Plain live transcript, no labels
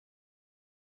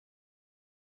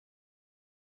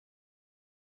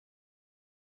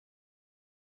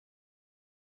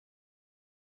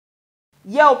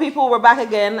Yo, people, we're back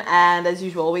again, and as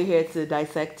usual, we're here to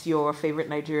dissect your favorite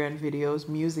Nigerian videos,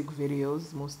 music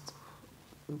videos, most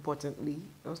importantly.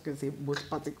 I was going to say most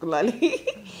particularly.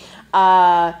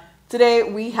 uh, Today,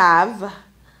 we have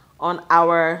on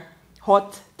our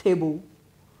hot table,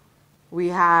 we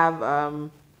have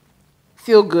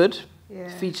Feel Good,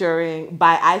 featuring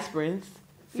by Ice Prince,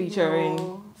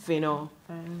 featuring Phyno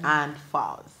and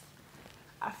Falz.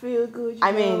 I feel good.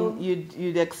 I mean,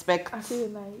 you'd expect. I feel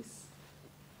nice.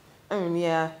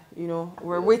 Yeah,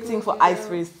 we're waiting for Ice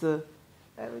Prince to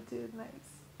Everything is nice.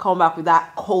 come back with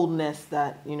that coldness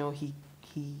that he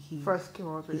First came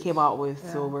out with. He came out with.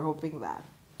 Yeah. So we're hoping that.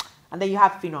 And then you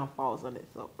have Phyno Falz on it,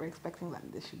 so we're expecting that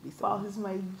this should be so. Falz is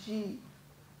my G.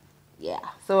 Yeah.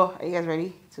 So are you guys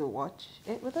ready to watch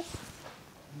it with us?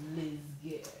 Let's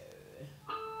go.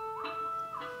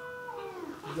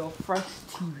 Your first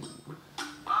TV.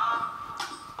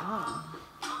 Ah.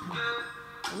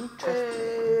 Let me trust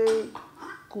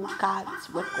Cool Cats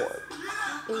Records.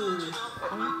 Hey.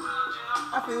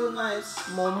 I feel nice.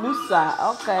 Momusa,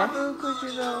 okay. I feel good,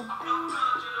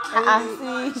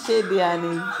 I see Shady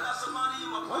Annie.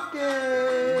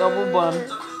 Okay. Double bun.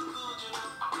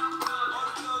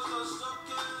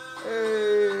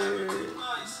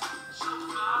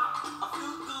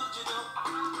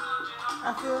 I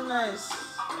feel nice.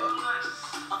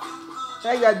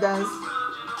 Try your dance.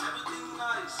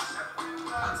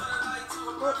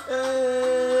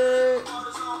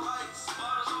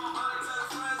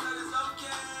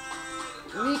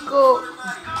 Rico.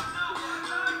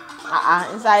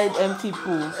 Inside empty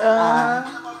pool. It's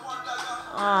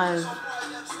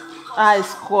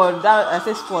squad. I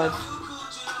say squad.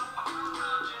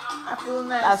 I feel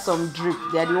nice. That's some drip.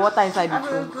 There's the water inside the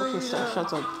pool. Okay, shut up.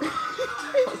 Shut up.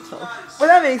 But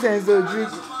that makes sense though,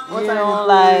 drip. Water in the pool,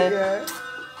 like. Yeah.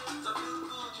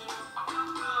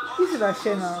 This is a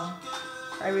share now.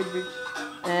 I read it.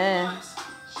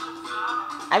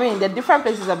 I mean, there are different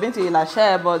places I've been to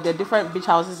Ilashare, but there are different beach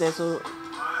houses there, so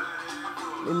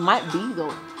it might be though.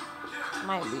 It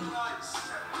might be.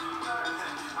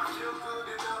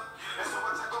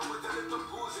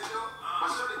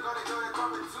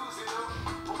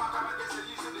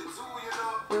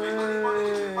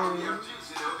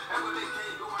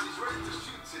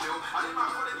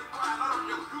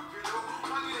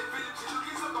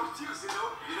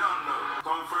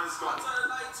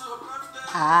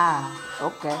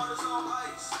 Okay. I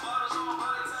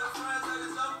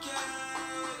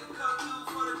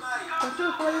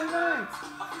feel for the night.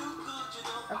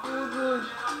 I feel good.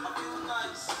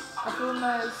 I feel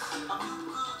nice.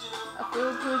 I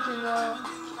feel good,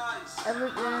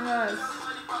 Everything nice.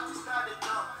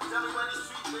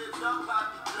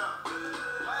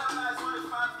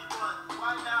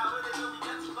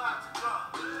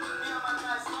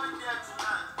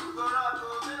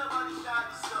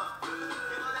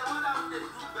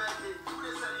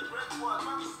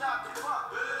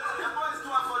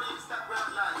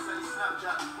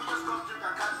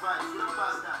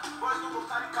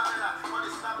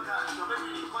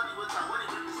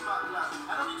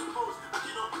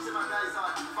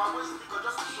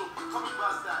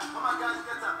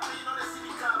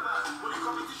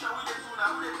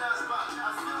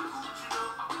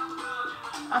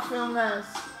 I feel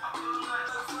nice.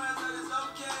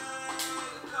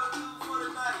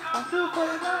 I feel for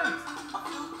the night.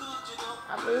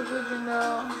 I feel good,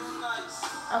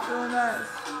 I feel nice.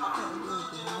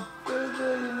 Feel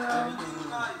good,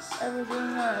 Everything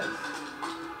nice.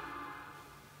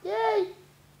 Yay!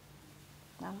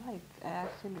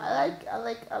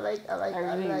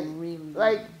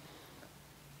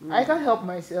 I can't help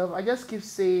myself. I just keep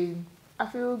saying, I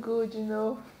feel good,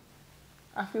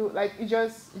 I feel like it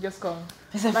just comes.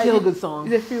 It's a feel good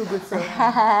song. It's a feel good song.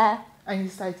 And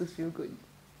it's started to feel good.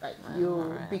 Like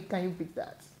can you beat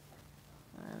that?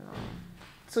 I know.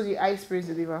 So the Ice Prince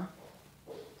deliver.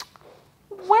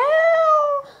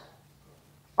 Well,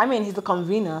 I mean, he's the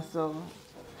convener, so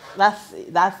that's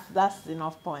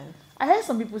enough points. I heard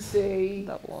some people say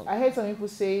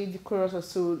the chorus was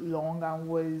so long and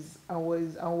was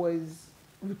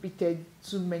repeated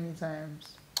too many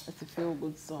times. It's a feel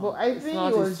good song. But I think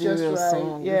it was just right.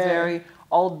 Song. Yeah. It's very.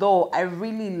 Although I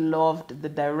really loved the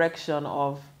direction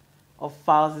of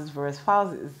Falz's verse.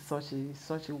 Falz is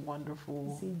such a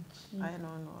wonderful. I don't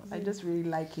know. I just really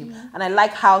like him, and I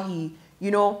like how he.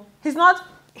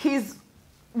 He's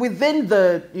within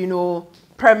the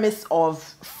premise of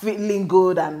feeling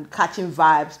good and catching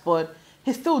vibes, but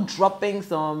he's still dropping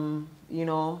some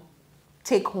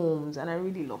take homes, and I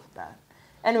really love that.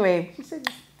 Anyway, he said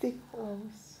take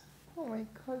homes. Oh my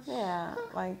gosh. Yeah,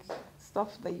 like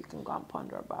stuff that you can go and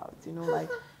ponder about, you know, like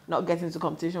not getting into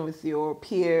competition with your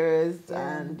peers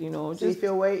and, you know, just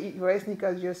feel wear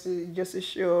sneakers just to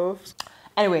show off.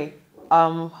 Anyway,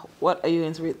 what are you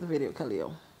going to rate the video,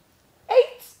 Khalil? 8.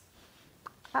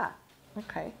 Ah,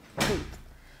 okay. 8.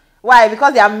 Why?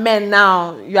 Because they are men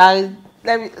now. You are.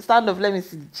 Let me stand up. Let me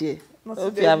see the chair.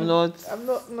 Hope you have not. I'm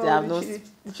not. No,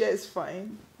 the chair is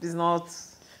fine. It's not.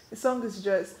 The song is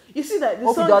just. You see that the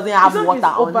Hope song it doesn't have the song water is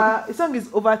on over. The song is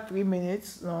over 3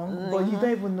 minutes long, but you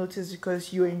don't even notice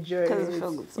because you enjoy Because it's it. a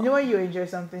feel good song. You know when you enjoy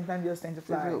something, time just tend to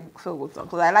fly. Feel good song.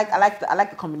 Because I like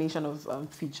the combination of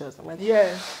features. I went, Yeah.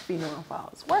 Phyno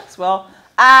Falz works well.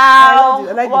 I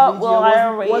like the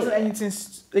video. It Wasn't anything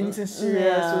serious.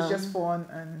 Yeah. It was just fun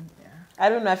and yeah. I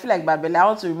don't know. I feel like Bad Belly. I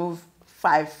want to remove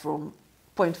 5 from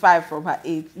 0.5 from her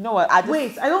 8. You know what?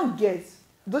 Wait, I don't get.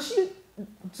 Does she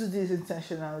do this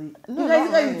intentionally? No, you guys,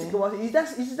 not you really. think about it.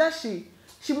 Is that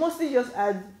she mostly just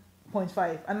add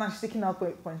 0.5 and now she's taking out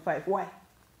 0.5. Why?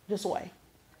 Just why?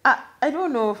 I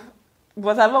don't know,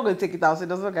 but I'm not going to take it out. So it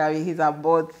doesn't look like he's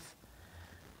about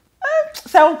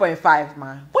 7.5,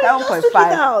 man. Wait,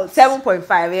 7.5.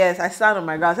 7.5. Yes, I stand on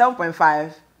my ground.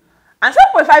 7.5. And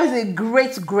 7.5 is a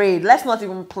great grade. Let's not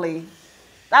even play.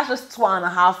 That's just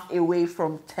 2.5 away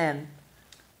from 10.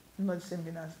 Not the same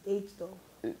thing as 8 though.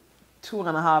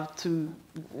 2.5 to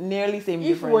nearly same If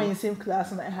difference. we were in the same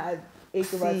class and I had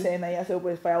 8 over 10 and you had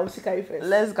 7.5, I would carry first.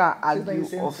 Let's go argue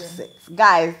offset.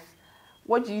 Guys,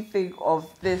 what do you think of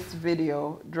this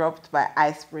video dropped by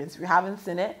Ice Prince? If you haven't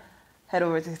seen it, head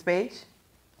over to his page,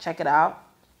 check it out.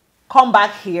 Come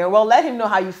back here. Well, let him know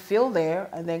how you feel there,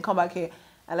 and then come back here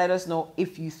and let us know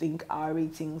if you think our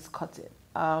ratings cut it.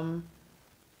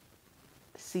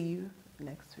 See you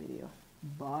next video.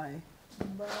 Bye.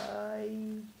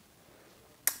 Bye.